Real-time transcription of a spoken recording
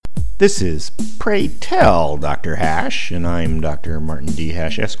This is Pray Tell Dr. Hash, and I'm Dr. Martin D.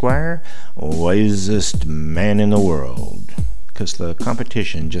 Hash, Esquire, wisest man in the world. 'Cause the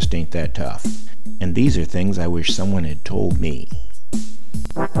competition just ain't that tough. And these are things I wish someone had told me.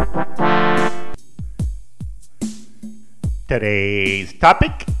 Today's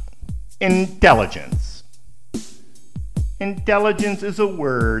topic, intelligence. Intelligence is a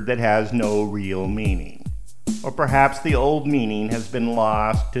word that has no real meaning. Or perhaps the old meaning has been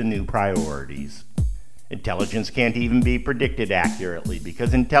lost to new priorities. Intelligence can't even be predicted accurately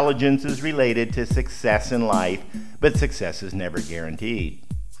because intelligence is related to success in life, but success is never guaranteed.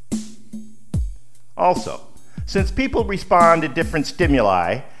 Also, since people respond to different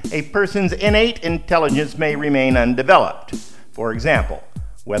stimuli, a person's innate intelligence may remain undeveloped. For example,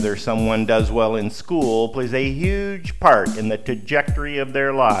 whether someone does well in school plays a huge part in the trajectory of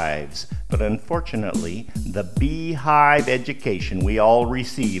their lives, but unfortunately, the beehive education we all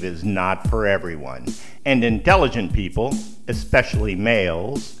receive is not for everyone, and intelligent people, especially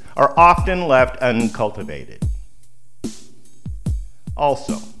males, are often left uncultivated.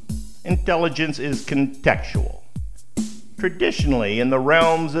 Also, intelligence is contextual. Traditionally, in the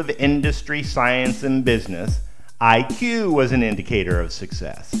realms of industry, science, and business, IQ was an indicator of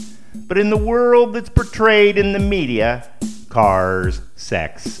success. But in the world that's portrayed in the media, cars,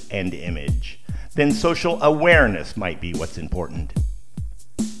 sex, and image, then social awareness might be what's important.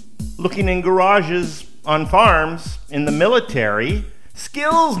 Looking in garages, on farms, in the military,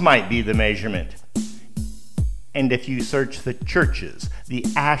 skills might be the measurement. And if you search the churches, the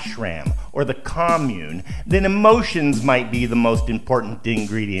ashram, or the commune, then emotions might be the most important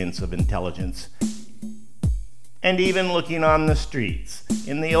ingredients of intelligence. And even looking on the streets,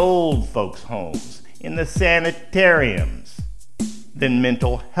 in the old folks' homes, in the sanitariums, then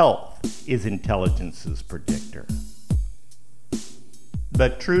mental health is intelligence's predictor. The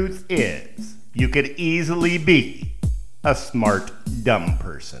truth is, you could easily be a smart, dumb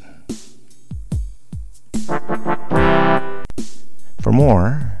person. For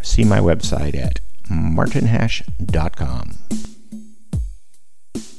more, see my website at martinhash.com.